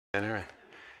Center and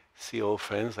see old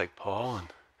friends like Paul and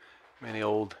many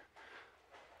old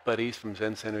buddies from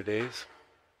Zen Center days.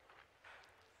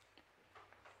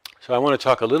 So I want to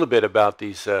talk a little bit about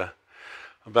these,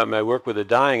 about my work with the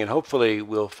dying, and hopefully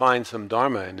we'll find some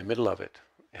Dharma in the middle of it.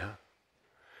 Yeah.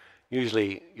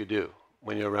 Usually you do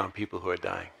when you're around people who are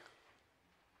dying.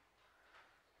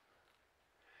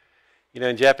 You know,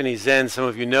 in Japanese Zen, some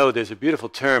of you know there's a beautiful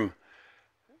term,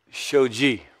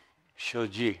 shoji.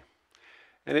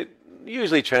 And it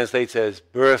usually translates as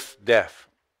birth, death,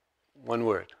 one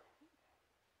word.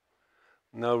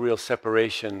 No real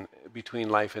separation between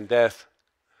life and death,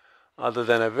 other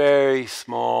than a very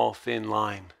small, thin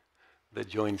line that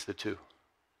joins the two.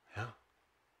 Yeah?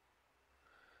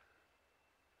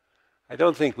 I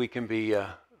don't think we can be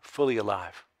fully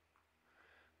alive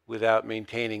without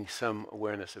maintaining some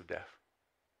awareness of death.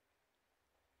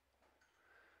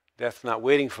 Death's not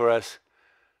waiting for us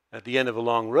at the end of a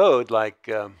long road like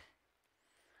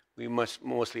we must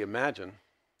mostly imagine,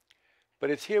 but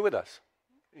it's here with us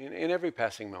in every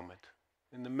passing moment,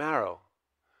 in the marrow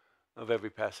of every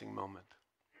passing moment.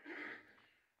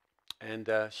 And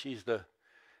she's the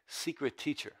secret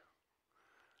teacher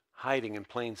hiding in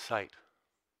plain sight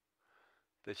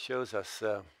that shows us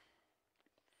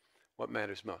what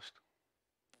matters most.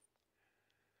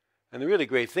 And the really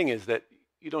great thing is that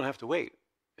you don't have to wait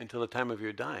until the time of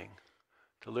your dying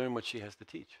to learn what she has to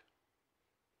teach.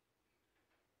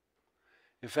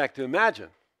 In fact, to imagine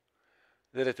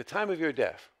that at the time of your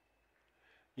death,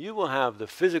 you will have the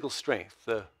physical strength,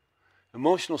 the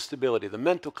emotional stability, the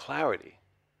mental clarity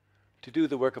to do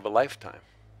the work of a lifetime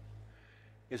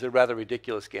is a rather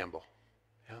ridiculous gamble.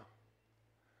 Yeah?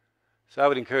 So I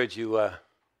would encourage you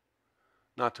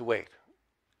not to wait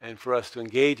and for us to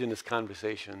engage in this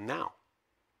conversation now.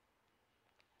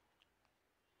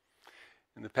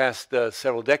 In the past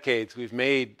several decades, we've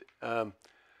made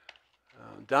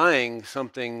dying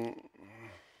something,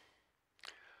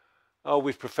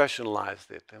 we've professionalized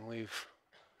it, and we've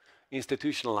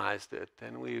institutionalized it,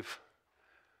 and we've,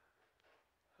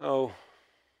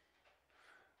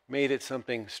 made it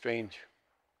something strange.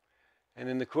 And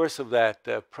in the course of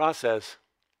that process,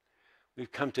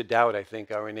 we've come to doubt, I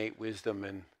think, our innate wisdom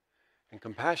and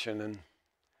compassion, and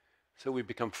so we've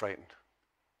become frightened.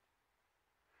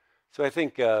 So I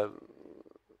think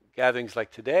gatherings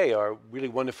like today are really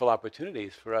wonderful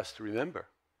opportunities for us to remember,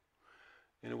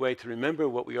 in a way to remember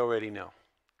what we already know.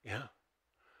 Yeah.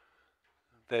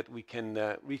 That we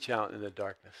can reach out in the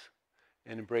darkness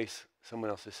and embrace someone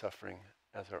else's suffering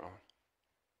as our own.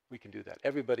 We can do that.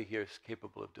 Everybody here is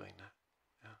capable of doing that.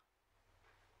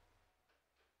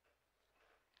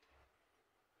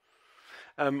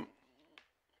 Yeah.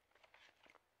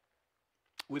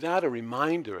 Without a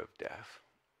reminder of death,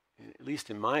 at least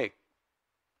in my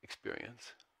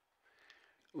experience,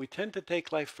 we tend to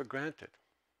take life for granted.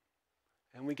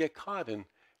 And we get caught in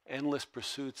endless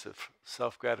pursuits of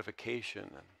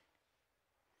self-gratification.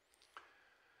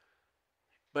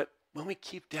 But when we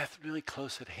keep death really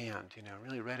close at hand,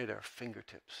 really right at our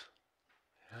fingertips,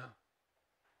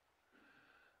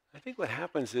 I think what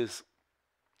happens is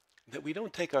that we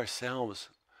don't take ourselves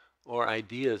or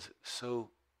ideas so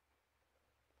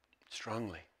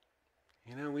strongly.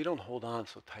 We don't hold on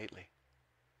so tightly.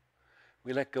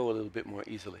 We let go a little bit more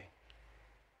easily.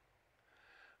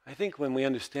 I think when we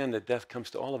understand that death comes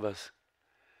to all of us,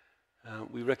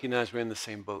 we recognize we're in the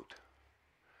same boat.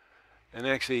 And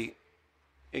actually,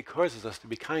 it causes us to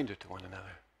be kinder to one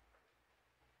another.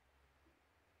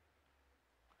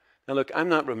 Now look, I'm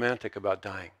not romantic about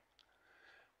dying.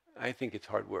 I think it's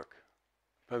hard work.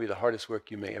 Probably the hardest work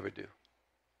you may ever do.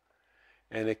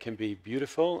 And it can be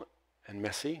beautiful and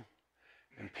messy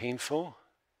and painful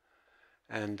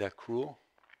and cruel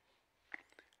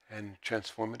and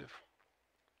transformative.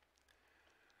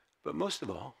 But most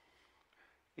of all,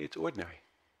 it's ordinary.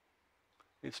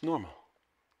 It's normal.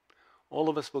 All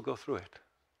of us will go through it.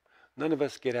 None of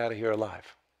us get out of here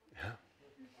alive. Yeah?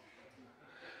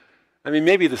 I mean,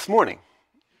 maybe this morning.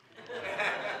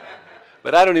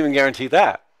 But I don't even guarantee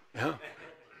that. Yeah?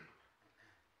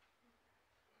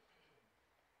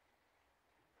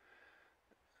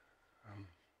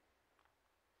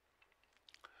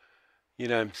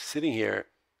 I'm sitting here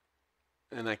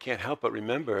and I can't help but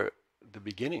remember the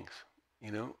beginnings,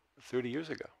 30 years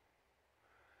ago.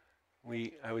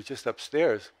 I was just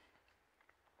upstairs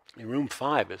in room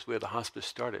 5 is where the hospice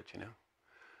started,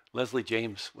 Leslie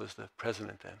James was the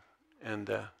president then. And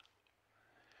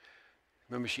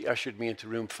remember, she ushered me into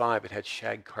room 5. It had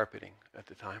shag carpeting at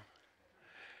the time.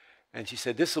 And she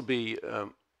said, "This will be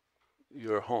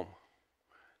your home.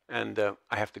 And I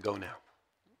have to go now."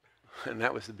 And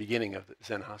that was the beginning of the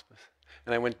Zen hospice.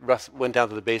 And I went down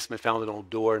to the basement, found an old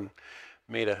door, and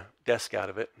made a desk out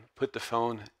of it, and put the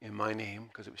phone in my name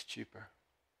because it was cheaper.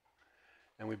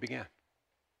 And we began.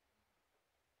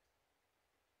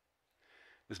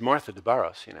 It was Martha de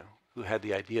Barros, who had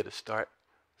the idea to start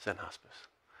Zen Hospice.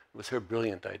 It was her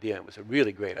brilliant idea. It was a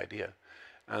really great idea.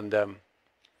 And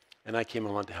I came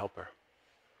along to help her.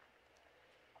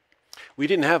 We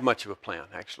didn't have much of a plan,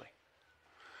 actually.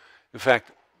 In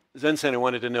fact, Zen Center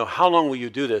wanted to know, how long will you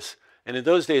do this? And in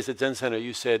those days at Zen Center,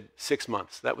 you said 6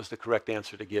 months. That was the correct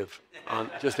answer to give on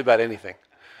just about anything.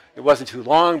 It wasn't too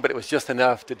long, but it was just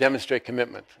enough to demonstrate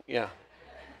commitment. Yeah.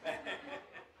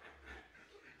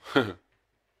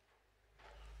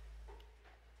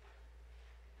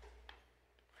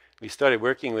 We started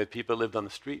working with people who lived on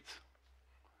the streets,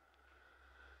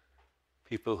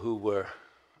 people who were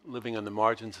living on the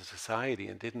margins of society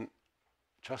and didn't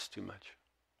trust too much.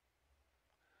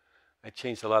 I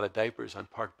changed a lot of diapers on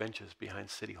park benches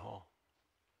behind City Hall.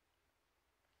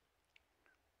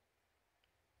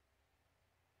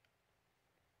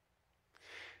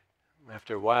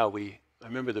 After a while, I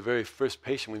remember the very first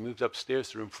patient, we moved upstairs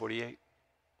to room 48.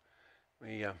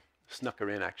 We snuck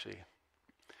her in, actually.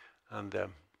 And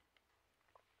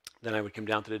then I would come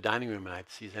down to the dining room and I'd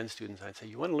see Zen students. I'd say,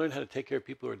 you want to learn how to take care of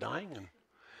people who are dying? And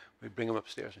we'd bring them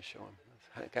upstairs and show them.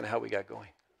 That's kind of how we got going.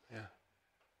 Yeah.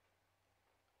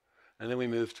 And then we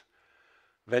moved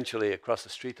eventually across the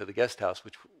street to the guest house,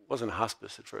 which wasn't a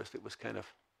hospice at first. It was kind of,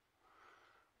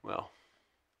 it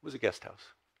was a guest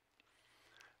house.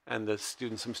 And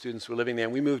some students were living there,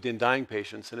 and we moved in dying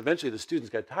patients. And eventually the students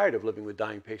got tired of living with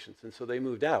dying patients, and so they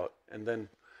moved out. And then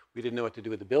we didn't know what to do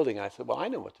with the building. I said, well, I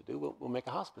know what to do. We'll make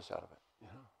a hospice out of it.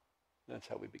 That's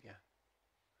how we began.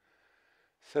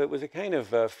 So it was a kind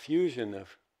of fusion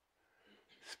of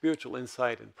spiritual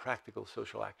insight and practical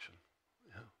social action.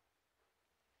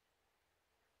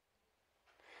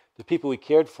 The people we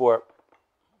cared for,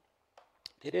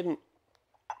 they didn't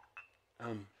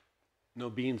know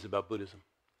beans about Buddhism.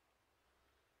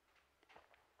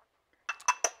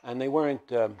 And they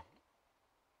weren't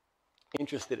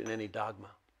interested in any dogma.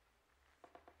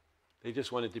 They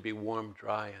just wanted to be warm,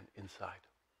 dry, and inside.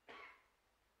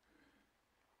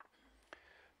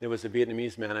 There was a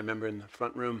Vietnamese man, I remember, in the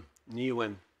front room,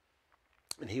 Nguyen,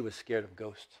 and he was scared of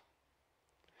ghosts.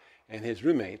 And his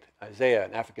roommate, Isaiah,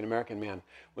 an African-American man,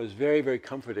 was very, very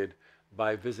comforted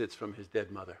by visits from his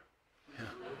dead mother. Yeah.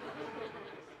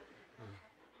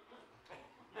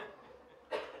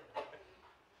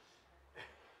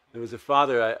 There was a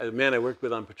father, a man I worked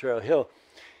with on Potrero Hill.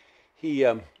 He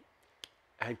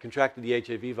had contracted the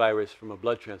HIV virus from a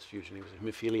blood transfusion. He was a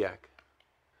hemophiliac.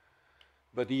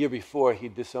 But the year before, he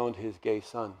disowned his gay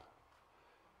son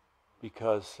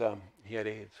because he had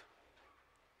AIDS.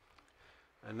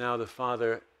 And now the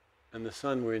father and the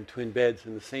son were in twin beds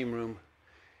in the same room,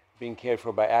 being cared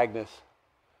for by Agnes,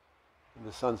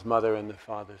 the son's mother and the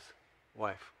father's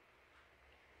wife.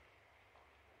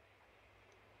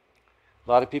 A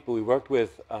lot of people we worked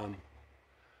with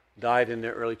died in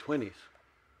their early 20s,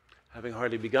 having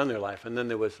hardly begun their life. And then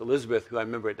there was Elizabeth, who I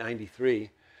remember at 93,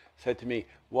 said to me,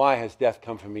 why has death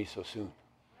come for me so soon?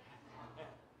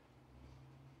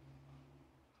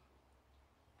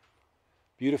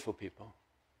 Beautiful people.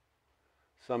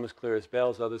 Some as clear as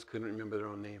bells, others couldn't remember their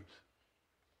own names.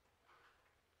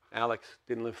 Alex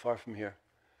didn't live far from here.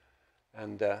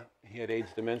 And he had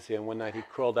AIDS dementia, and one night he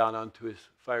crawled out onto his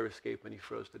fire escape and he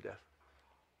froze to death.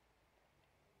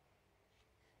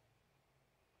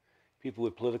 People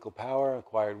with political power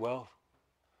acquired wealth.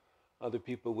 Other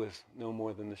people with no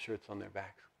more than the shirts on their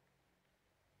backs.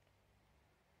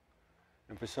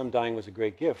 And for some, dying was a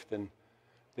great gift, and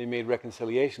they made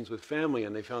reconciliations with family,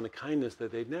 and they found a kindness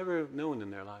that they'd never known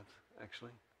in their lives,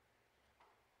 actually.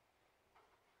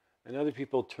 And other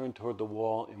people turned toward the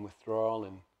wall in withdrawal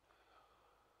and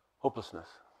hopelessness,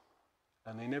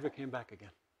 and they never came back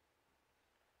again.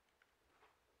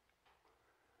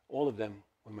 All of them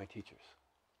were my teachers.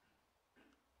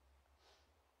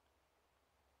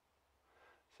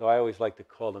 So I always like to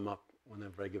call them up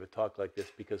whenever I give a talk like this,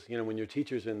 because, when your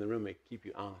teachers are in the room, they keep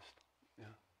you honest. Yeah.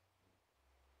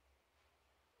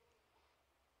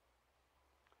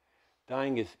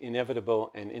 Dying is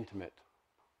inevitable and intimate.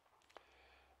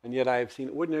 And yet I have seen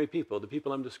ordinary people, the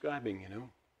people I'm describing,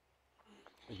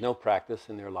 with no practice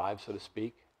in their lives, so to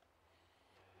speak,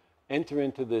 enter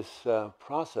into this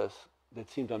process that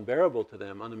seemed unbearable to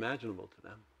them, unimaginable to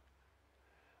them.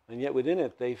 And yet within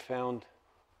it, they found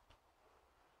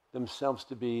themselves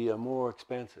to be more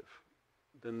expansive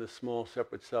than the small,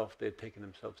 separate self they had taken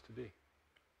themselves to be.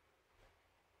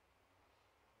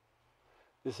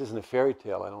 This isn't a fairy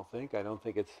tale, I don't think. I don't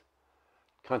think it's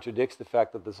contradicts the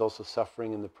fact that there's also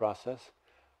suffering in the process.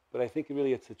 But I think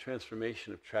really it's a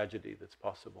transformation of tragedy that's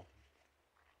possible.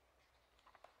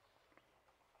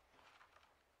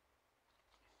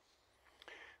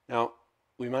 Now,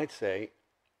 we might say,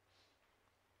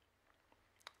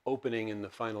 opening in the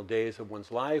final days of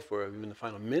one's life, or even the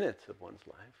final minutes of one's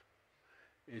life,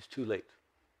 is too late.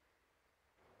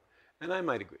 And I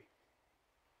might agree.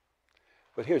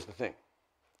 But here's the thing.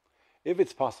 If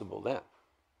it's possible then,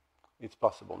 it's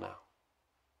possible now.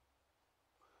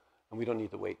 And we don't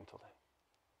need to wait until then.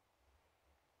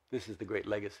 This is the great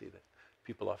legacy that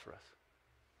people offer us.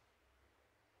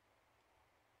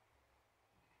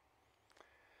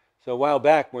 So a while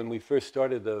back, when we first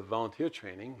started the volunteer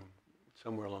training,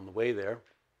 somewhere along the way there,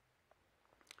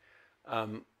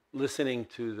 listening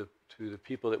to the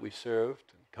people that we served,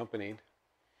 accompanied,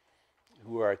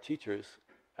 who were our teachers,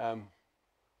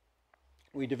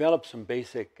 we developed some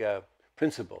basic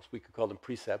principles, we could call them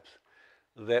precepts,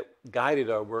 that guided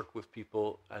our work with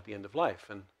people at the end of life.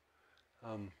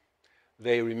 And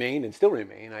they remain and still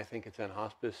remain, I think it's on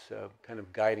hospice, kind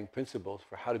of guiding principles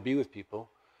for how to be with people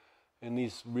in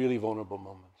these really vulnerable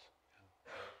moments.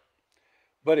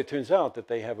 But it turns out that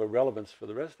they have a relevance for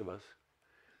the rest of us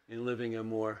in living a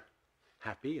more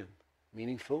happy and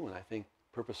meaningful and, I think,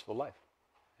 purposeful life.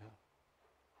 Yeah.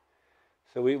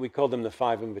 So we call them the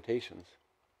 5 invitations.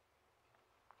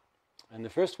 And the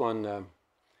first one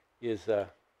is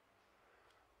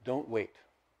don't wait.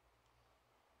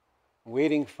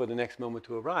 Waiting for the next moment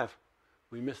to arrive,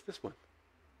 we miss this one.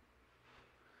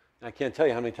 I can't tell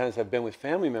you how many times I've been with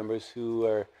family members who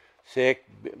are sick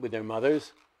with their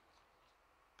mothers,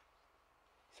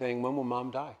 saying, when will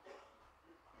mom die?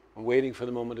 And waiting for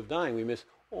the moment of dying. We miss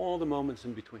all the moments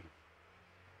in between.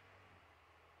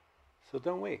 So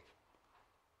don't wait.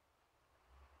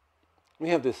 We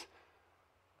have this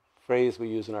phrase we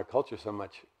use in our culture so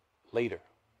much, later.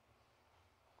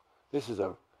 This is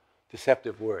a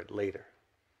deceptive word, later.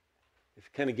 It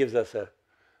kind of gives us a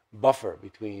buffer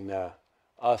between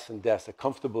us and death, a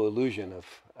comfortable illusion of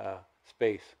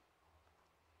space.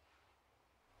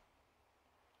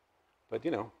 But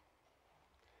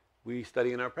we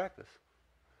study in our practice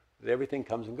that everything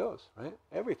comes and goes, right?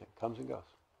 Everything comes and goes.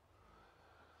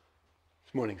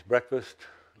 This morning's breakfast,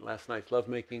 last night's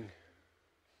lovemaking,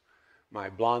 my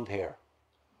blonde hair.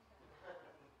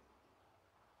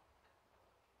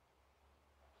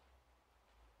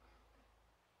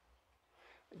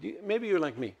 Maybe you're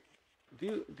like me.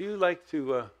 Do you like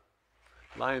to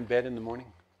lie in bed in the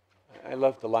morning? I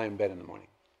love to lie in bed in the morning.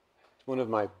 It's one of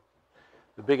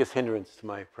the biggest hindrance to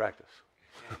my practice.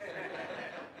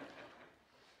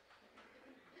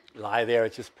 Lie there,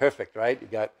 it's just perfect, right? You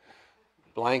got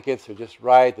blankets are just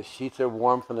right, the sheets are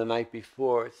warm from the night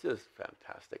before. It's just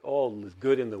fantastic. All is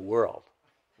good in the world,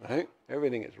 right?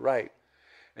 Everything is right.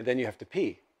 And then you have to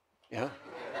pee, yeah?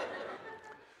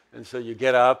 And so you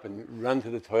get up and run to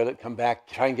the toilet, come back,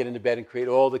 try and get into bed and create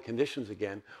all the conditions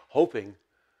again, hoping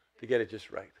to get it just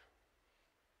right.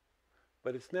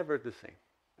 But it's never the same,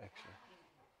 actually.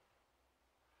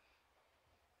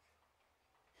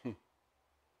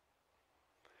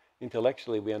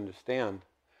 Intellectually, we understand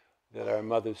that our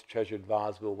mother's treasured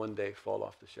vase will one day fall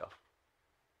off the shelf.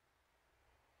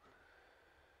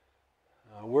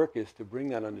 Our work is to bring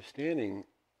that understanding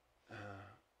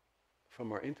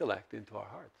from our intellect into our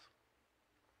hearts.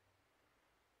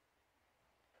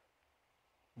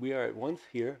 We are at once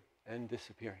here and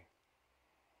disappearing.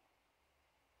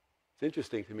 It's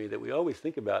interesting to me that we always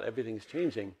think about everything's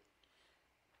changing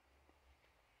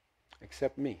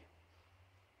except me,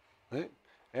 right?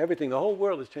 Everything, the whole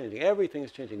world is changing. Everything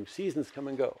is changing. Seasons come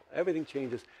and go. Everything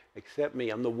changes except me.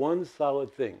 I'm the one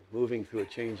solid thing moving through a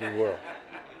changing world.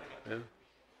 Yeah?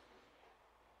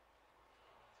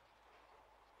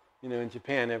 In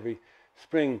Japan, every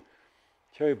spring,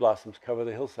 cherry blossoms cover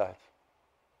the hillsides.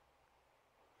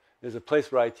 There's a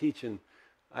place where I teach in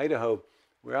Idaho,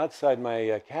 where outside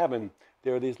my cabin,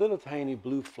 there are these little tiny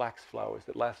blue flax flowers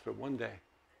that last for one day.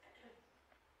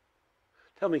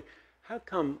 Tell me, how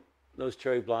come those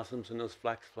cherry blossoms and those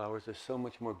flax flowers are so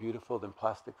much more beautiful than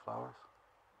plastic flowers?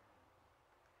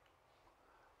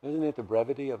 Isn't it the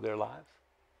brevity of their lives?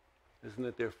 Isn't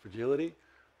it their fragility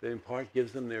that in part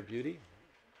gives them their beauty?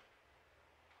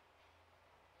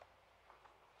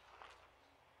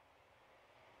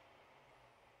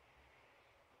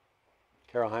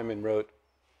 Carol Hyman wrote,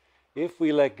 if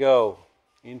we let go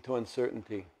into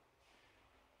uncertainty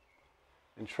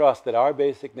and trust that our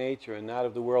basic nature and that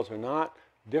of the world are not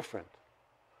different,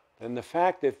 then the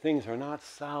fact that things are not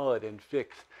solid and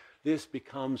fixed, this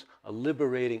becomes a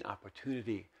liberating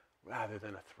opportunity rather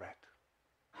than a threat.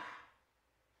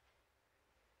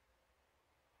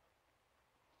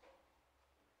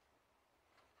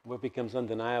 what becomes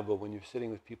undeniable when you're sitting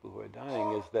with people who are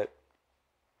dying is that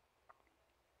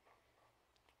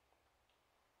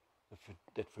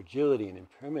that fragility and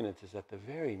impermanence is at the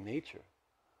very nature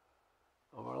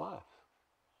of our lives.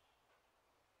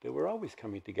 That we're always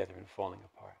coming together and falling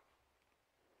apart.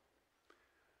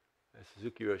 As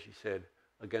Suzuki Roshi said,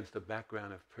 against a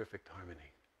background of perfect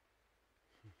harmony.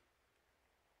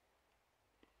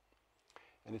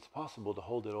 And it's possible to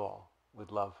hold it all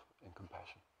with love and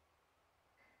compassion.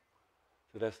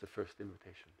 So that's the first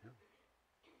invitation. Yeah?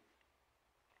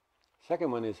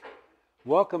 Second one is,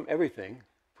 welcome everything,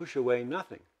 push away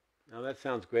nothing. Now that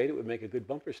sounds great, it would make a good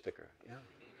bumper sticker. Yeah.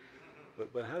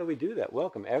 But how do we do that?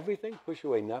 Welcome everything, push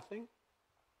away nothing?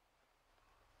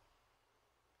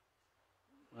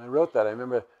 When I wrote that, I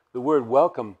remember the word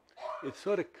welcome, it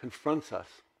sort of confronts us.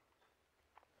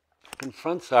 It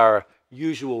confronts our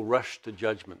usual rush to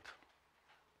judgment.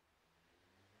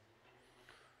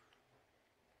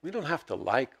 We don't have to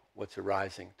like what's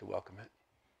arising to welcome it,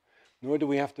 nor do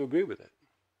we have to agree with it.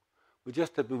 We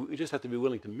just have to be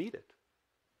willing to meet it.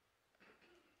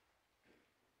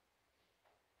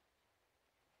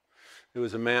 There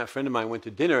was a friend of mine went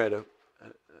to dinner at a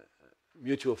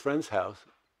mutual friend's house,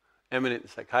 eminent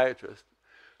psychiatrist,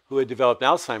 who had developed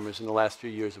Alzheimer's in the last few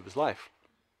years of his life.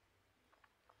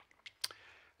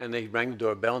 And they rang the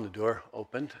doorbell, and the door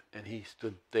opened, and he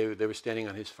stood. They were standing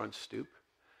on his front stoop,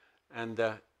 and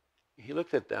he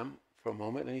looked at them for a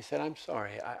moment, and he said, "I'm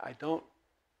sorry, I don't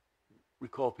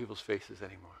recall people's faces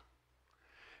anymore."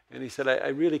 And he said, I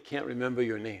really can't remember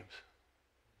your names.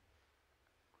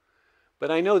 But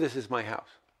I know this is my house.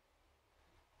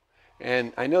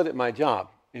 And I know that my job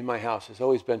in my house has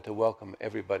always been to welcome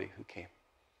everybody who came.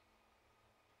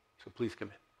 So please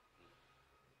come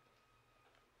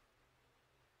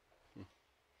in.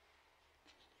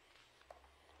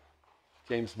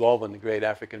 James Baldwin, the great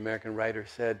African-American writer,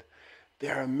 said,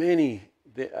 there are many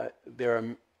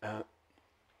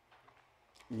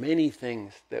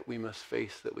things that we must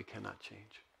face that we cannot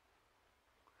change.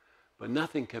 But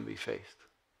nothing can be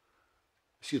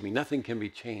nothing can be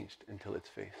changed until it's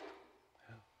faced.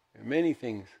 There are many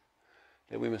things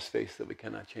that we must face that we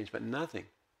cannot change, but nothing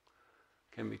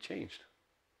can be changed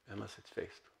unless it's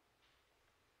faced.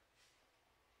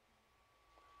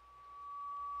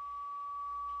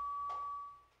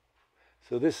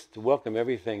 So this, to welcome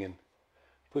everything and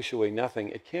push away nothing,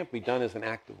 it can't be done as an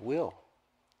act of will.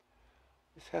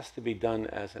 This has to be done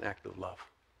as an act of love.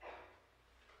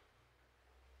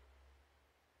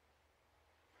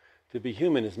 To be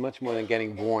human is much more than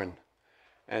getting born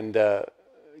and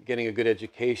getting a good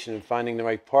education and finding the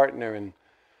right partner and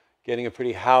getting a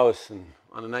pretty house and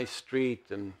on a nice street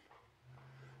and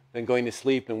then going to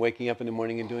sleep and waking up in the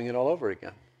morning and doing it all over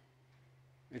again.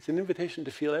 It's an invitation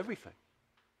to feel everything.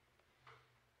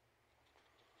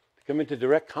 To come into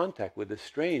direct contact with this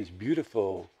strange,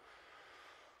 beautiful,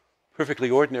 perfectly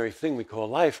ordinary thing we call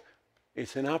life.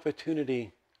 It's an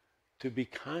opportunity to be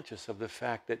conscious of the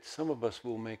fact that some of us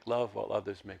will make love while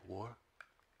others make war.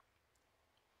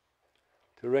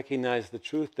 To recognize the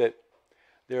truth that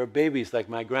there are babies like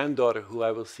my granddaughter, who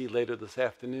I will see later this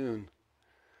afternoon,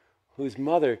 whose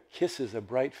mother kisses a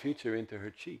bright future into her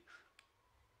cheeks.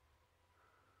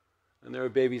 And there are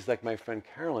babies like my friend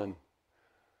Carolyn,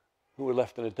 who were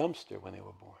left in a dumpster when they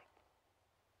were born.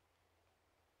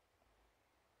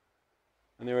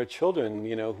 And there are children,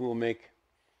 who will make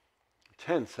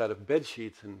tents out of bed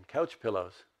sheets and couch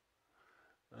pillows.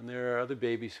 And there are other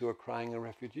babies who are crying in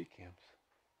refugee camps.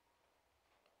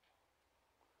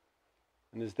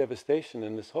 And there's devastation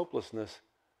and there's hopelessness.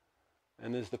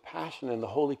 And there's the passion and the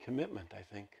holy commitment, I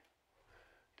think,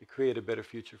 to create a better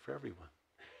future for everyone.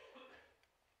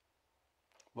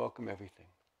 Welcome everything.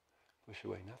 Push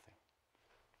away nothing.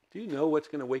 Do you know what's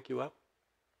going to wake you up?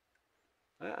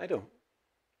 I don't.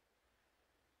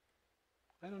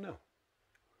 I don't know.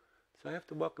 So I have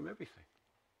to welcome everything.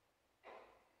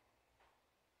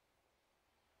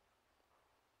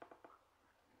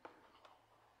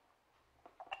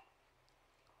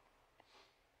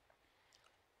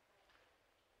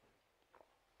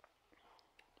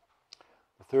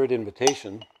 The third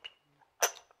invitation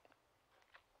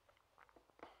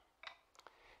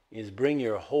is bring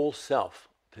your whole self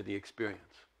to the experience.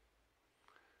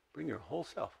 Bring your whole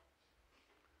self.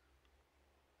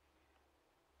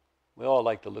 We all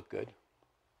like to look good.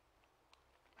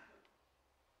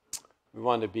 We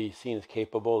want to be seen as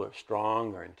capable or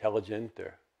strong or intelligent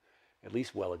or at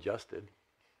least well-adjusted.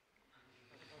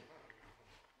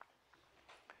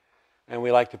 And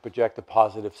we like to project a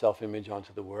positive self-image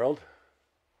onto the world.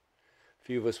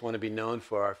 Few of us want to be known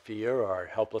for our fear or our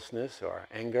helplessness or our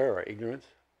anger or our ignorance.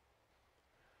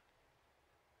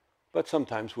 But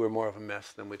sometimes we're more of a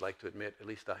mess than we'd like to admit, at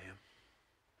least I am.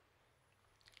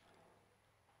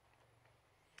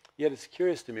 Yet it's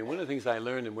curious to me, one of the things I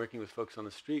learned in working with folks on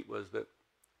the street was that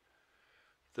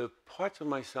the parts of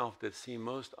myself that seem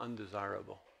most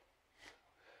undesirable,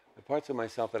 the parts of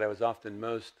myself that I was often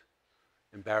most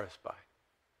embarrassed by,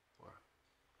 or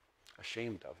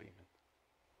ashamed of even,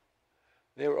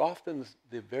 they were often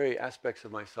the very aspects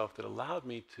of myself that allowed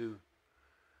me to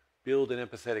build an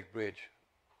empathetic bridge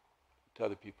to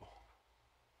other people.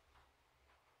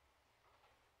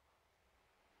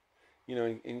 You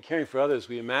know, in caring for others,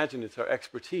 we imagine it's our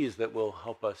expertise that will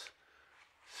help us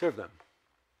serve them.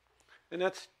 And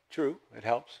that's true, it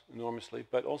helps enormously,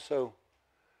 but also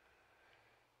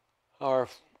our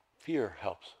fear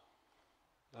helps,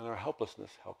 and our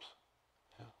helplessness helps.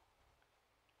 Yeah.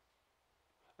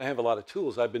 I have a lot of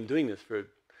tools. I've been doing this for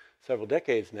several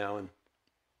decades now, and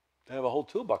I have a whole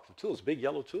toolbox of tools, a big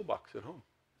yellow toolbox at home.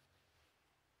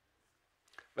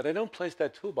 But I don't place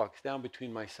that toolbox down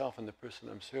between myself and the person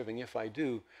I'm serving. If I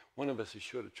do, one of us is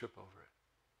sure to trip over it.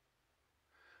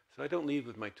 So I don't lead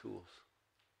with my tools.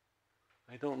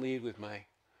 I don't lead with my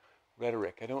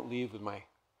rhetoric. I don't lead with my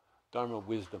Dharma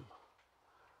wisdom.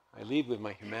 I lead with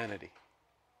my humanity.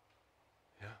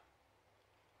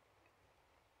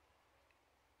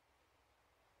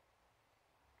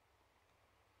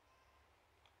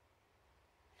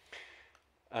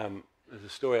 Yeah. There's a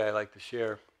story I like to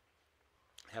share.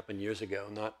 It happened years ago,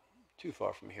 not too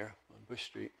far from here on Bush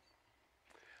Street.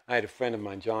 I had a friend of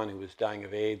mine, John, who was dying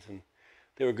of AIDS, and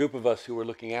there were a group of us who were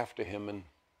looking after him.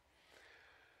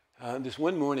 And this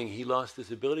one morning, he lost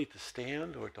his ability to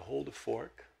stand or to hold a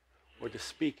fork or to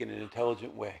speak in an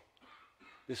intelligent way.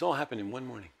 This all happened in one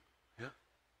morning, yeah?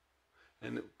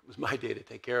 And it was my day to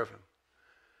take care of him.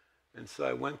 And so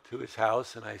I went to his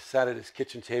house, and I sat at his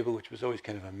kitchen table, which was always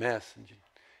kind of a mess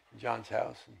in John's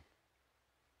house. And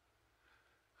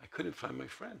I couldn't find my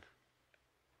friend.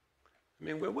 I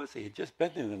mean, where was he? He'd just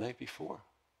been there the night before.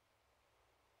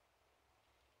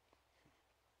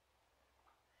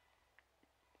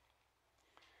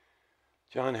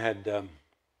 John had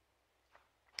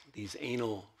these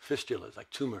anal fistulas, like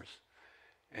tumors,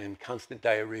 and constant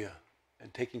diarrhea.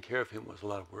 And taking care of him was a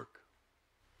lot of work.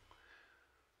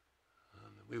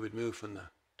 We would move from the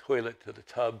toilet to the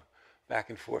tub, back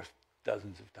and forth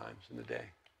dozens of times in the day.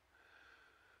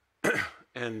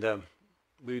 And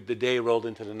the day rolled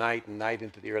into the night, and night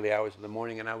into the early hours of the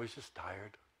morning, and I was just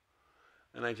tired.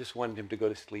 And I just wanted him to go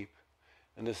to sleep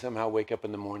and to somehow wake up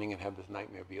in the morning and have this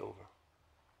nightmare be over.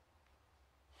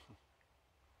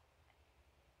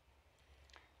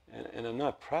 And I'm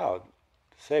not proud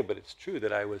to say, but it's true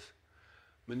that I was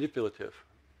manipulative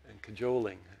and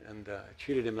cajoling, and I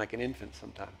treated him like an infant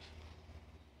sometimes.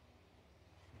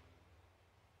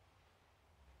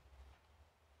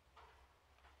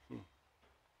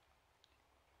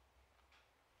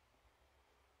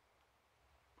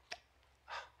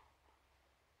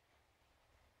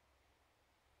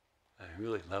 I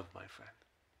really love my friend.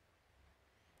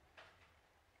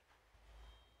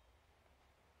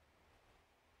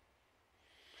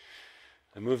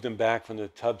 I moved him back from the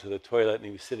tub to the toilet, and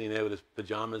he was sitting there with his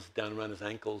pajamas down around his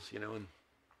ankles, you know, and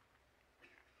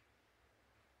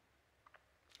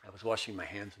I was washing my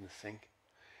hands in the sink,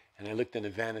 and I looked in a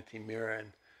vanity mirror,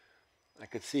 and I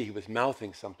could see he was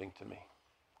mouthing something to me.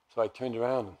 So I turned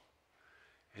around,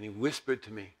 and he whispered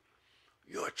to me,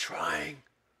 "You're trying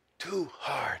too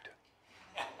hard."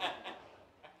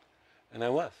 And I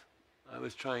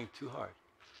was trying too hard,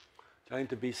 trying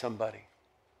to be somebody,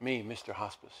 me, Mr.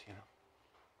 Hospice, you know.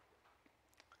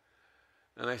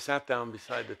 And I sat down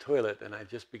beside the toilet, and I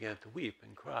just began to weep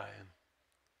and cry.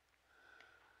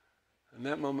 And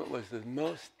that moment was the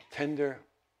most tender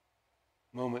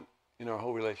moment in our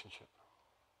whole relationship.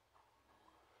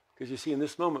 Because you see, in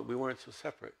this moment, we weren't so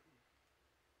separate.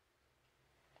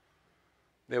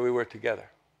 There we were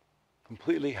together,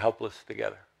 completely helpless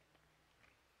together.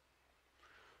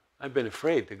 I've been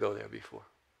afraid to go there before.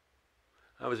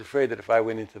 I was afraid that if I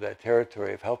went into that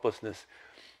territory of helplessness,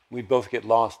 we'd both get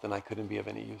lost and I couldn't be of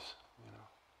any use. You know.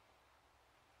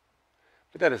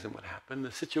 But that isn't what happened.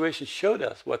 The situation showed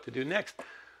us what to do next.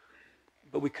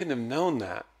 But we couldn't have known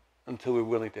that until we were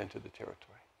willing to enter the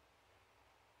territory.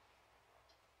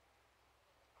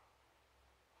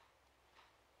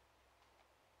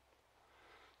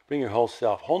 Bring your whole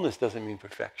self. Wholeness doesn't mean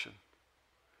perfection.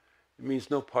 It means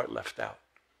no part left out.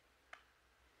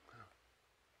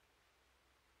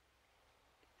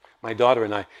 My daughter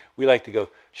and I, we like to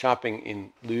go shopping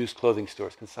in used clothing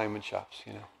stores, consignment shops,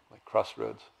 you know, like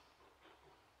Crossroads.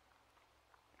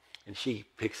 And she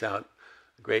picks out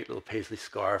a great little paisley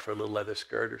scarf or a little leather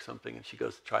skirt or something, and she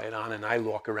goes to try it on, and I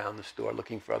walk around the store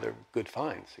looking for other good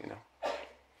finds,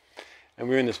 And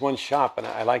we were in this one shop, and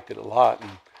I liked it a lot,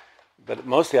 but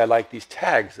mostly I liked these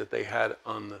tags that they had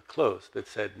on the clothes that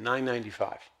said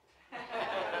 $9.95.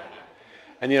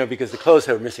 And, because the clothes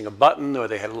were missing a button, or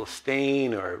they had a little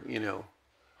stain, or,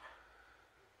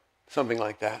 something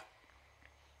like that.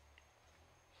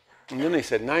 And then they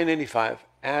said $9.95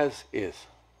 as is.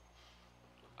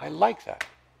 I like that.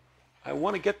 I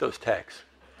want to get those tags.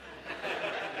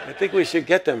 I think we should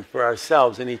get them for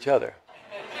ourselves and each other.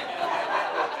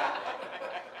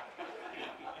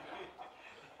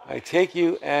 I take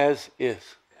you as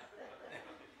is.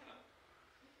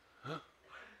 Huh?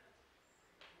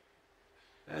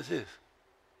 As is.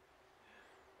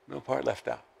 No part left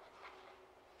out.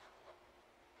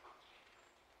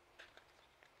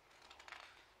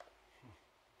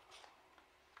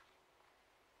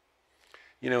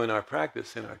 In our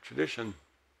practice, in our tradition,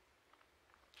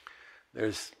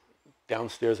 there's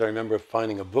downstairs, I remember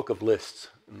finding a book of lists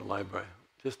in the library.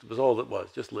 Just, it was all it was,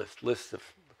 just lists of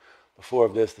the 4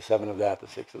 of this, the 7 of that, the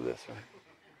 6 of this, right?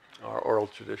 Our oral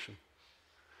tradition.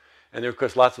 And there are, of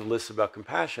course, lots of lists about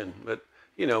compassion, but,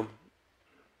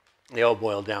 they all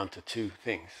boil down to 2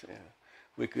 things.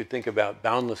 We could think about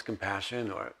boundless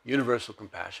compassion or universal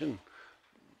compassion,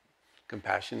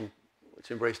 compassion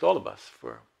which embraced all of us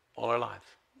for all our lives,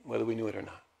 whether we knew it or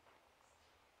not.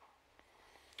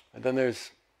 And then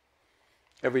there's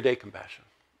everyday compassion,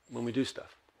 when we do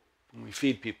stuff, when we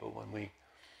feed people, when we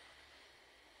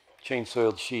change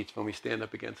soiled sheets, when we stand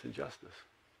up against injustice.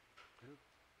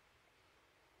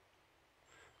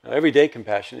 Now, everyday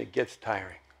compassion, it gets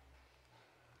tiring.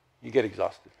 You get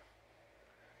exhausted.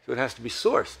 So it has to be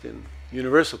sourced in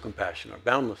universal compassion or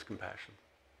boundless compassion,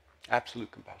 absolute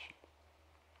compassion.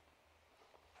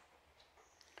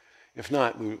 If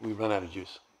not, we run out of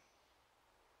juice.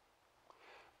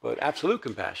 But absolute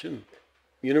compassion,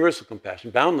 universal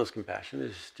compassion, boundless compassion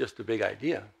is just a big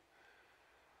idea,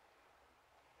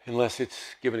 unless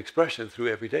it's given expression through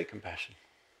everyday compassion.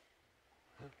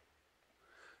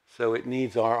 So it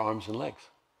needs our arms and legs.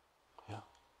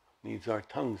 Needs our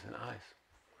tongues and eyes.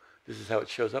 This is how it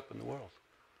shows up in the world.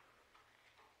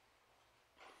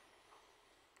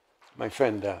 My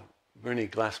friend Bernie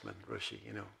Glassman, Roshi,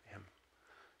 him,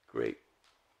 great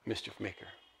mischief maker.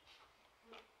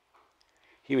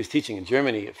 He was teaching in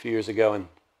Germany a few years ago, and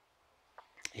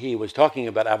he was talking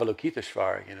about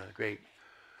Avalokiteshvara, the great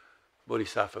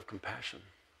bodhisattva of compassion.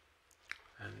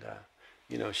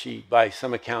 And, she, by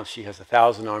some accounts, she has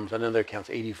 1,000 arms. On other accounts,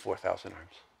 84,000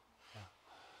 arms.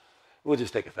 We'll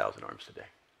just take 1,000 arms today.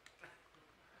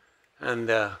 And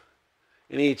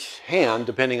in each hand,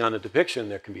 depending on the depiction,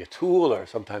 there can be a tool or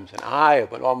sometimes an eye,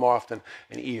 but more often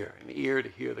an ear to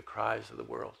hear the cries of the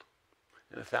world,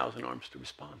 and 1,000 arms to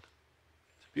respond.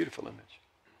 It's a beautiful image.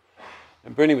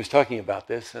 And Bernie was talking about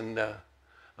this, and a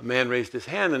man raised his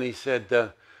hand and he said,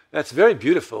 that's a very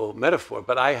beautiful metaphor,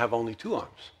 but I have only 2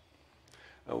 arms.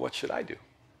 What should I do?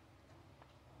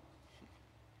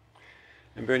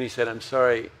 And Bernie said, I'm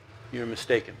sorry, you're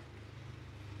mistaken.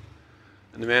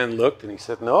 And the man looked and he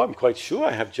said, no, I'm quite sure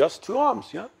I have just 2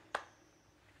 arms, yeah.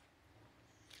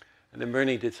 And then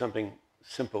Bernie did something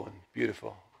simple and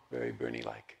beautiful, very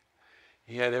Bernie-like.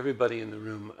 He had everybody in the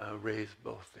room raise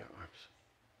both their arms.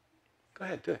 Go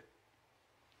ahead, do it.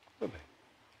 Go ahead.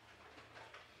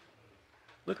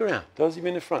 Look around. Those of you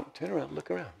in the front, turn around,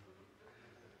 look around.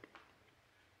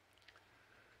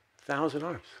 1,000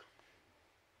 arms.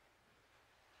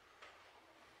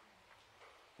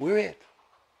 We're it.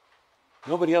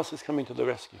 Nobody else is coming to the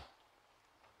rescue.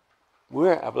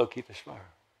 We're Avalokiteshvara.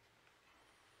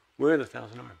 We're the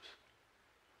 1,000 arms.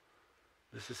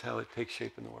 This is how it takes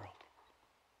shape in the world.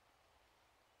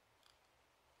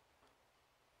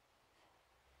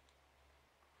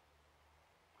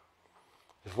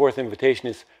 The 4th invitation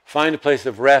is find a place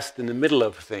of rest in the middle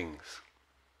of things.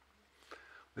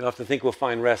 We often think we'll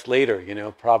find rest later,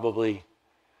 probably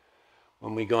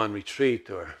when we go on retreat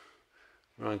or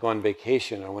when I go on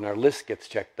vacation or when our list gets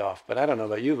checked off. But I don't know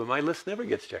about you, but my list never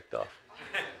gets checked off.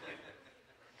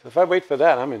 So if I wait for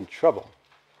that, I'm in trouble.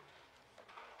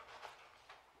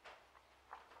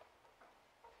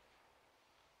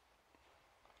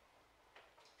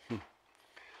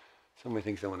 So many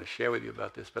things I want to share with you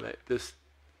about this, but just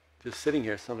sitting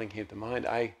here, something came to mind.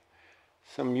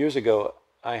 Some years ago,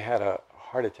 I had a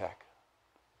heart attack.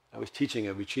 I was teaching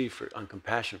a retreat on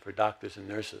compassion for doctors and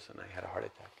nurses, and I had a heart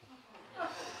attack.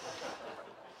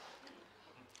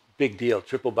 Big deal,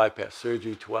 triple bypass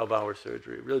surgery, 12-hour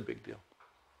surgery, really big deal.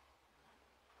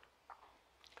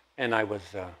 And I was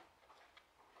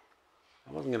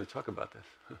I wasn't going to talk about this.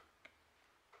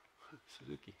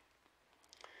 Suzuki.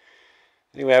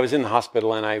 Anyway, I was in the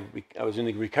hospital, and I was in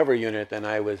the recovery unit, and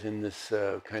I was in this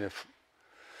kind of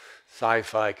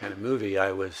sci-fi kind of movie.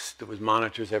 There was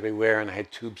monitors everywhere, and I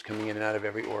had tubes coming in and out of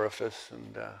every orifice,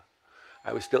 and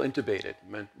I was still intubated,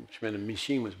 which meant a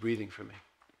machine was breathing for me.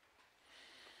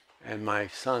 And my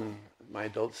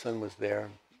adult son was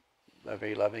there,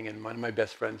 very loving, and one of my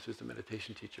best friends, who's the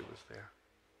meditation teacher, was there.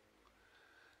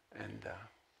 And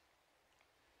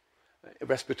a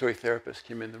respiratory therapist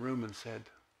came in the room and said,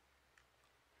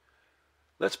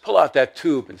 "Let's pull out that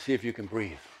tube and see if you can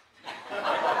breathe."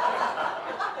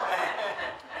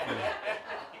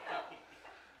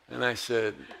 And I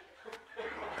said,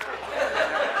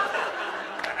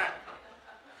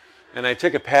 and I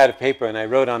took a pad of paper and I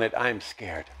wrote on it, "I'm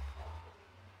scared."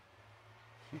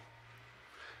 And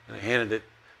I handed it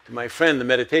to my friend, the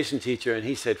meditation teacher, and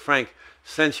he said, "Frank,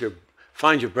 find your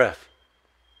breath."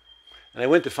 And I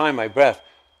went to find my breath,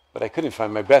 but I couldn't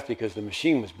find my breath because the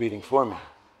machine was breathing for me.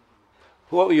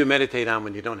 What will you meditate on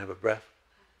when you don't have a breath?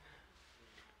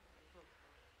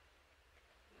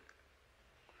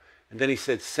 And then he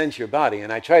said, "Sense your body."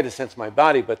 And I tried to sense my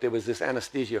body, but there was this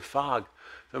anesthesia fog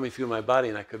coming through my body,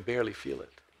 and I could barely feel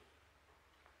it.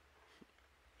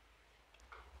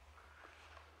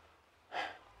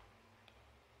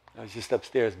 I was just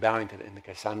upstairs bowing to in the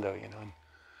Kasando, And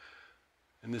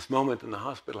in this moment in the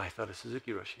hospital, I thought of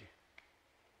Suzuki Roshi.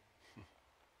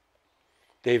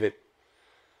 David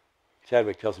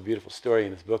Chadwick tells a beautiful story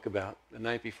in his book about the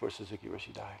night before Suzuki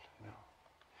Roshi died.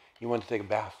 He wanted to take a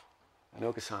bath. And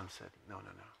Okasan said, no.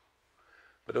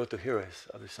 But Otohiro, his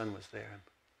other son, was there. And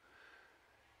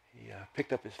he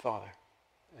picked up his father,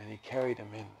 and he carried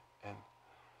him in and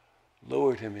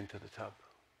lowered him into the tub.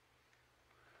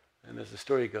 And as the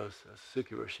story goes,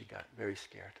 Suzuki Roshi got very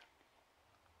scared.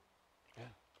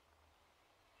 Yeah.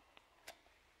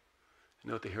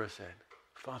 And Otohiro said,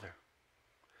 "Father,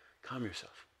 calm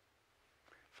yourself.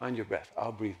 Find your breath.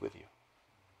 I'll breathe with you."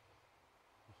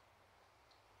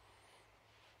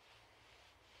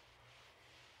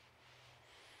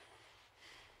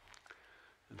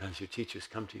 Sometimes your teachers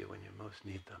come to you when you most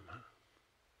need them, huh?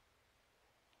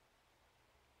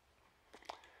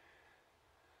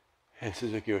 And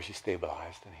Suzuki Roshi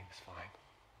stabilized, and he was fine.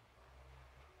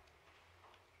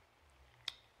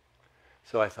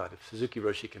 So I thought, if Suzuki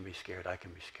Roshi can be scared, I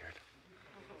can be scared.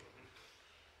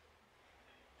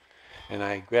 And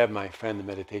I grabbed my friend, the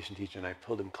meditation teacher, and I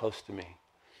pulled him close to me.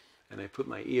 And I put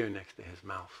my ear next to his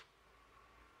mouth.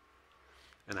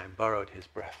 And I borrowed his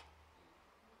breath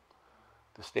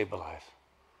to stabilize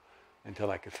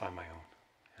until I could find my own.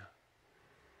 Yeah.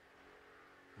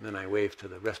 And then I waved to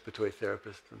the respiratory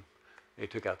therapist, and they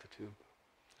took out the tube.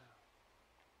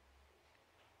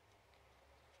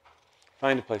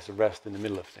 Find a place of rest in the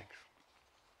middle of things.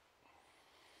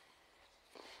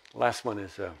 The last one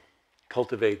is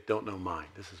cultivate, don't know mind.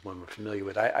 This is one we're familiar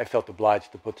with. I felt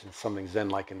obliged to put something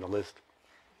Zen-like in the list.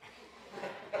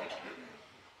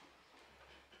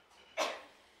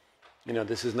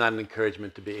 This is not an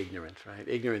encouragement to be ignorant, right?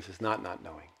 Ignorance is not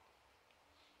knowing.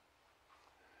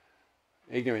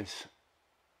 Ignorance,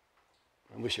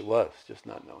 I wish it was just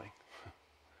not knowing.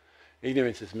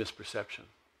 Ignorance is misperception.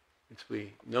 It's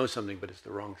we know something, but it's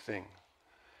the wrong thing.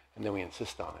 And then we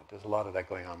insist on it. There's a lot of that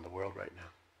going on in the world right now.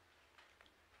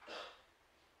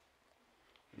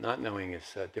 Not knowing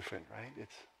is different, right?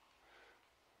 It's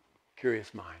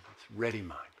curious mind. It's ready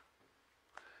mind.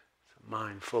 It's a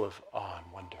mind full of awe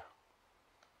and wonder.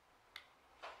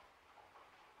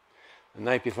 The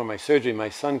night before my surgery, my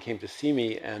son came to see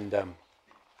me, and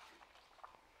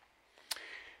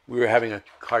we were having a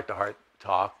heart-to-heart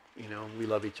talk. We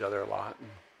love each other a lot.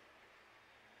 And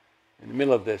in the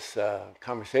middle of this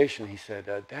conversation, he said,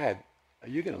 "Dad, are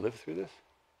you going to live through this?"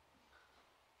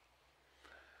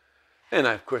 And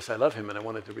of course, I love him, and I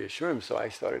wanted to reassure him, so I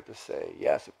started to say,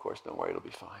 "Yes, of course, don't worry, it'll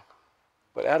be fine."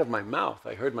 But out of my mouth,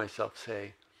 I heard myself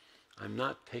say, "I'm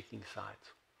not taking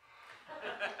sides."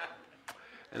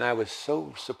 And I was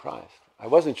so surprised. I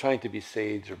wasn't trying to be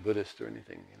sage or Buddhist or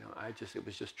anything. It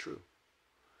was just true.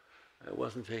 I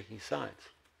wasn't taking sides.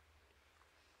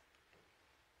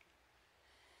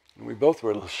 And we both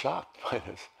were a little shocked by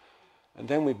this. And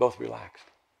then we both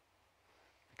relaxed.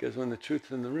 Because when the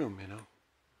truth's in the room,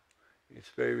 it's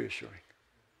very reassuring.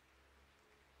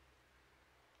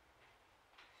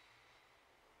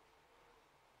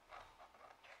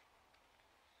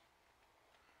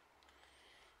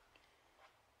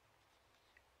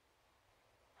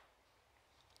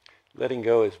 Letting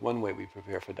go is one way we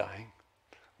prepare for dying.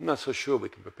 I'm not so sure we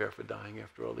can prepare for dying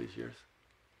after all these years.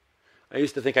 I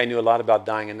used to think I knew a lot about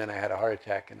dying, and then I had a heart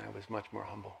attack, and I was much more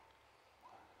humble.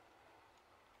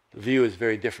 The view is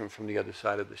very different from the other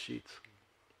side of the sheets.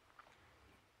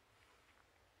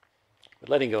 But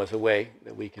letting go is a way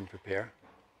that we can prepare.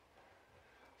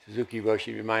 Suzuki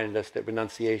Roshi reminded us that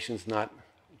renunciation is not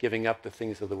giving up the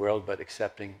things of the world, but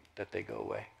accepting that they go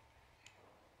away.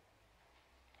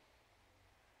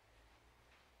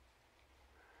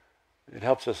 It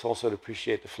helps us also to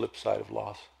appreciate the flip side of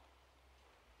loss.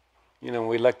 You know, when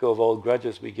we let go of old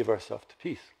grudges, we give ourselves to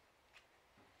peace.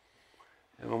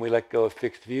 And when we let go of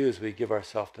fixed views, we give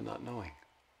ourselves to not knowing.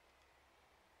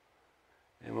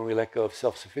 And when we let go of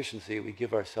self-sufficiency, we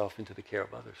give ourselves into the care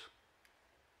of others.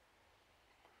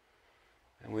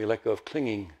 And we let go of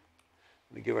clinging,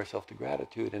 we give ourselves to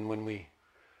gratitude. And when we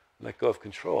let go of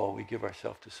control, we give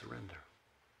ourselves to surrender.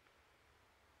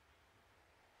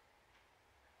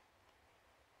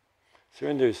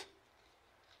 Surrender is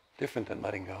different than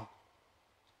letting go.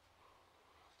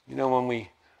 You know, when we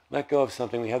let go of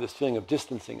something, we have this feeling of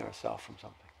distancing ourselves from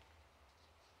something.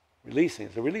 Releasing,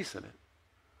 there's a release in it.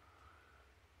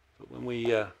 But when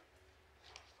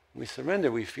we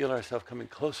surrender, we feel ourselves coming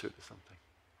closer to something.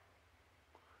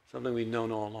 Something we've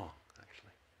known all along,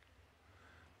 actually.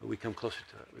 But we come closer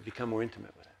to it. We become more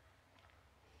intimate with it.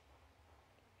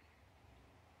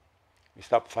 We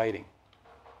stop fighting.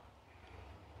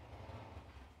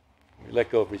 We let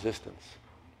go of resistance.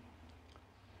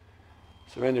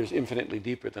 Surrender is infinitely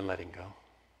deeper than letting go.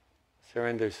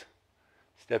 Surrender is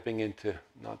stepping into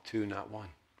not two, not one.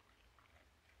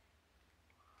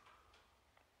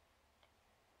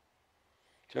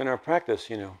 So in our practice,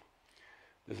 you know,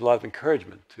 there's a lot of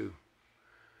encouragement to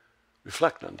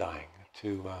reflect on dying,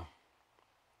 to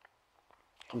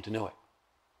come to know it.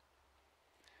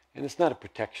 And it's not a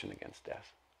protection against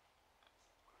death.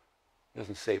 It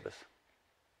doesn't save us.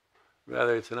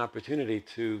 Rather, it's an opportunity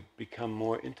to become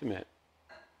more intimate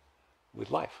with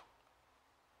life.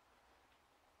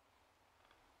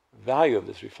 The value of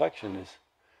this reflection is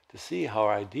to see how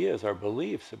our ideas, our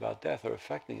beliefs about death are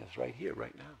affecting us right here,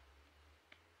 right now.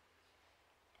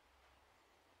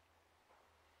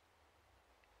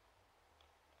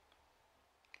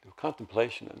 The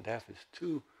contemplation on death is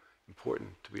too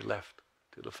important to be left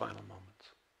to the final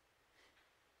moments.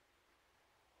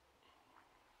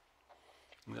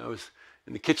 And I was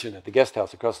in the kitchen at the guest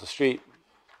house across the street,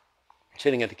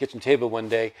 sitting at the kitchen table one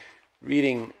day,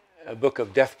 reading a book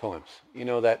of death poems. You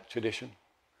know that tradition?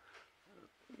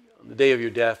 On the day of your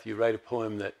death, you write a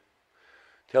poem that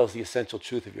tells the essential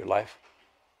truth of your life.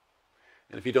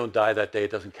 And if you don't die that day,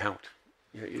 it doesn't count.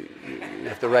 You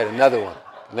have to write another one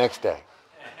the next day.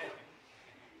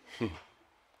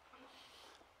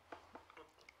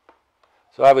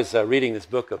 So I was reading this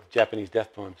book of Japanese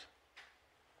death poems.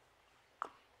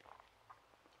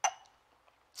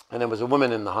 And there was a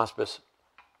woman in the hospice.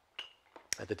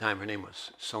 At the time, her name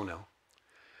was Sono.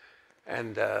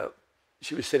 And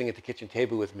she was sitting at the kitchen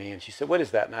table with me, and she said, "What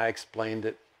is that?" And I explained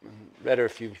it, and read her a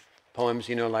few poems,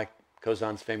 you know, like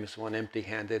Kozan's famous one,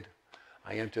 "Empty-handed,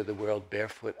 I enter the world,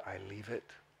 barefoot, I leave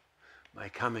it. My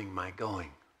coming, my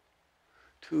going.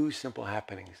 Two simple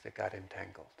happenings that got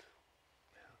entangled."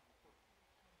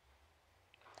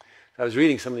 So I was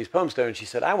reading some of these poems to her, and she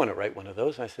said, "I want to write one of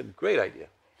those." And I said, "Great idea.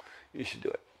 You should do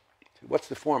it." She said, "What's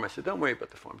the form?" I said, "Don't worry about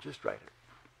the form. Just write it."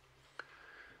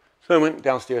 So I went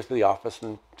downstairs to the office,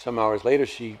 and some hours later,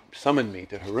 she summoned me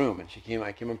to her room. And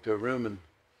I came up to her room, and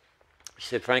she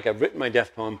said, "Frank, I've written my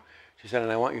death poem." She said,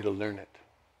 "And I want you to learn it."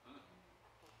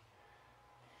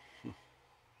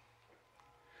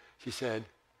 She said,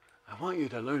 "I want you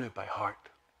to learn it by heart."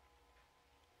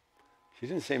 She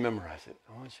didn't say memorize it.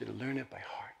 "I want you to learn it by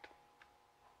heart."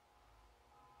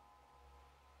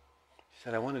 She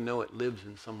said, "I want to know it lives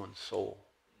in someone's soul."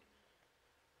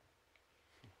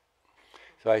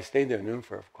 So I stayed there in the room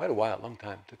for quite a while, a long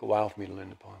time. It took a while for me to learn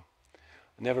the poem.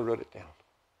 I never wrote it down.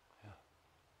 Yeah.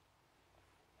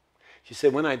 She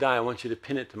said, "When I die, I want you to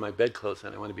pin it to my bedclothes,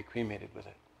 and I want to be cremated with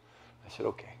it." I said,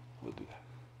 "Okay, we'll do that."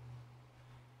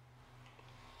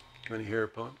 You want to hear her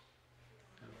poem?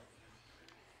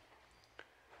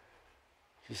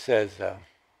 She says,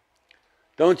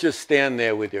 "Don't just stand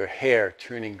there with your hair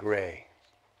turning gray.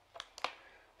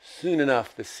 Soon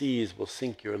enough, the seas will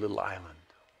sink your little island.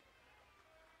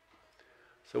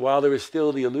 So while there is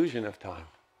still the illusion of time,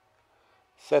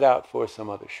 set out for some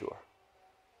other shore.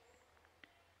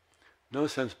 No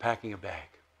sense packing a bag.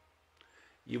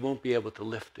 You won't be able to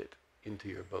lift it into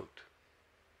your boat.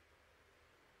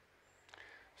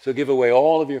 So give away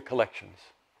all of your collections.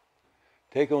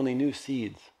 Take only new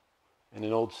seeds and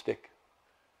an old stick.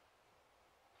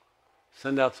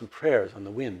 Send out some prayers on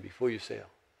the wind before you sail.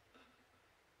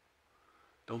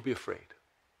 Don't be afraid.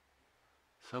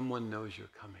 Someone knows you're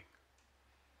coming.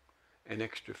 An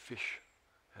extra fish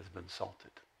has been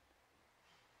salted.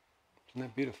 Isn't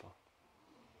that beautiful?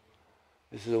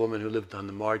 This is a woman who lived on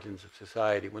the margins of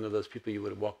society, one of those people you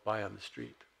would have walked by on the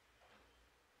street.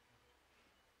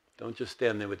 Don't just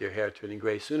stand there with your hair turning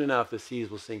gray. Soon enough, the seas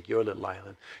will sink your little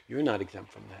island. You're not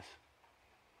exempt from this.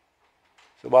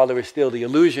 So while there is still the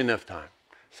illusion of time,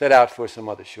 set out for some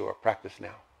other shore. Practice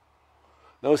now.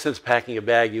 No sense packing a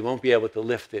bag. You won't be able to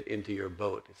lift it into your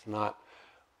boat. It's not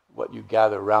what you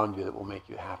gather around you that will make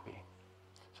you happy.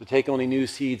 So take only new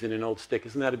seeds in an old stick.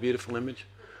 Isn't that a beautiful image?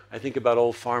 I think about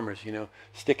old farmers,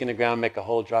 stick in the ground, make a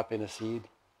hole, drop in a seed.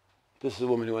 This is a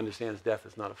woman who understands death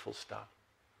is not a full stop.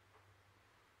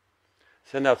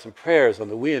 Send out some prayers on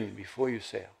the wind before you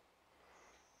sail.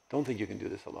 Don't think you can do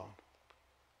this alone.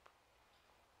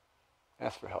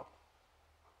 Ask for help.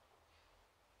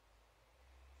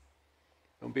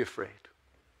 Don't be afraid.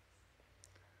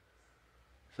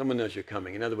 Someone knows you're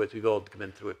coming. In other words, we've all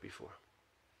been through it before.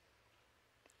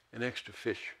 An extra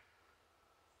fish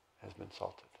has been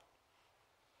salted.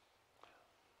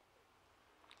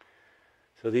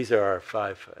 So these are our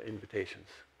 5 invitations.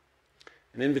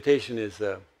 An invitation is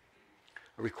a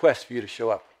request for you to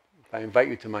show up. If I invite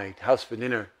you to my house for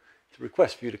dinner, it's a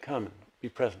request for you to come and be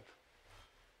present.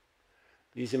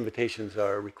 These invitations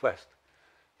are a request.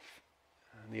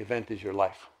 And the event is your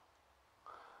life.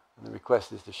 And the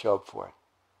request is to show up for it,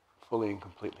 fully and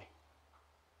completely.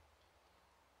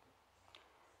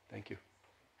 Thank you.